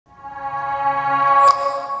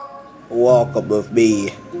welcome with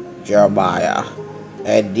me, Jeremiah,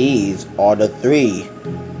 and these are the 3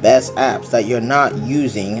 best apps that you're not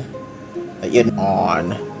using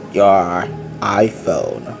on your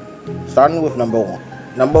iPhone. Starting with number 1.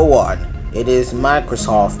 Number 1, it is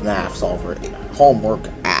Microsoft Math Solver Homework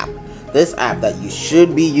app. This app that you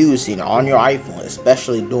should be using on your iPhone,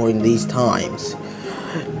 especially during these times,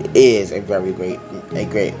 is a very good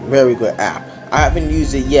app. I haven't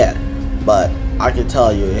used it yet, but I can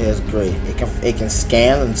tell you it is great. It can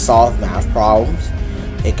scan and solve math problems.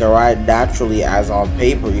 It can write naturally as on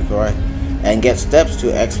paper. You can write and get steps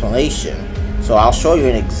to explanation. So I'll show you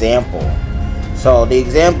an example. So the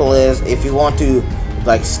example is, if you want to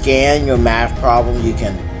scan your math problem, you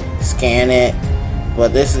can scan it.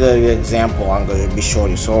 But this is an example I'm going to be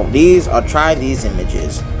showing you. So try these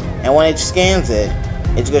images, and when it scans it,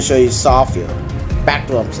 it's going to show you solve here. Back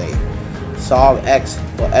to what I'm saying. Solve x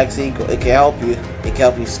for x equal. It can help you. It can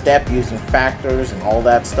help you step using factors and all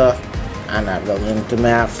that stuff. I'm not really into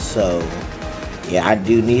math, so yeah, I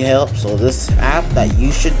do need help. So this app that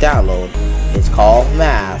you should download is called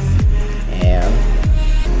Math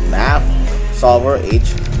Solver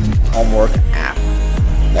H Homework app.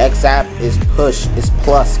 Next app is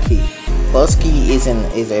PlusKey. PlusKey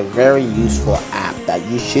is a very useful app that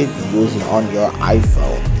you should be using on your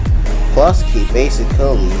iPhone. PlusKey,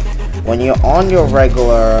 basically, when you're on your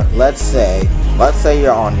regular, let's say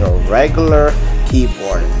you're on your regular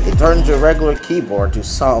keyboard, it turns your regular keyboard to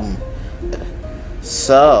something.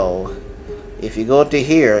 So if you go to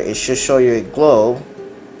here, it should show you a globe,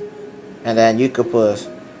 and then you could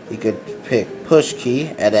pick push key,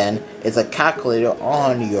 and then it's a calculator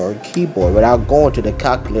on your keyboard without going to the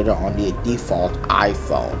calculator on the default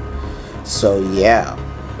iPhone. So yeah,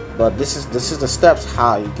 but this is the steps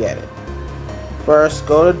how you get it. First,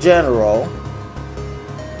 go to General,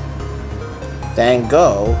 then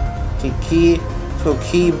go to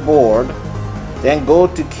Keyboard, then go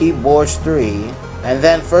to Keyboards 3, and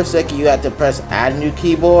then first second you have to press Add New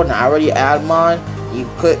Keyboard. And I already add mine. You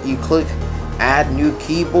click Add New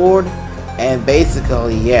Keyboard, and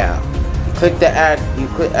basically, yeah, you click Add New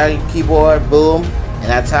Keyboard, boom, and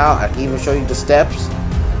that's how I can even show you the steps.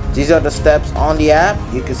 These are the steps on the app.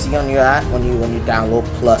 You can see on your app when you download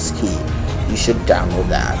PlusKey. You should download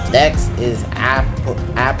that. Next is App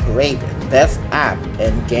Raven, best app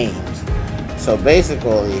in games. So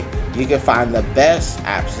basically, you can find the best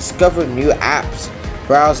apps, discover new apps,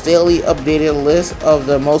 browse daily updated list of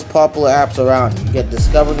the most popular apps around you. Get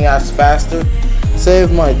discover new apps faster,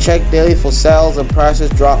 save money, check daily for sales and prices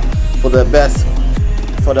drop for the best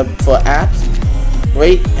for apps.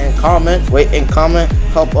 Rate and comment,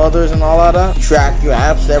 help others and all of that. Track your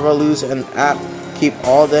apps, never lose an app. Keep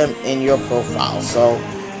all them in your profile. So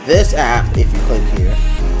this app, if you click here,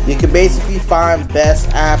 you can basically find best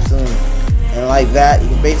apps and like that. You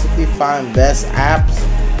can basically find best apps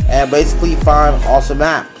and basically find awesome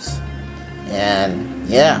apps. And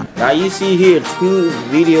yeah, now you see here 2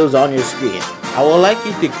 videos on your screen. I would like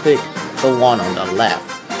you to click the one on the left.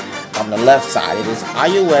 On the left side, it is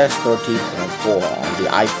iOS 13.4 on the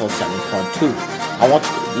iPhone 7.2.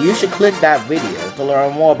 You should click that video to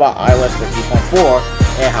learn more about iOS 13.4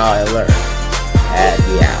 and how I learned. And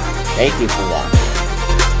yeah, thank you for watching.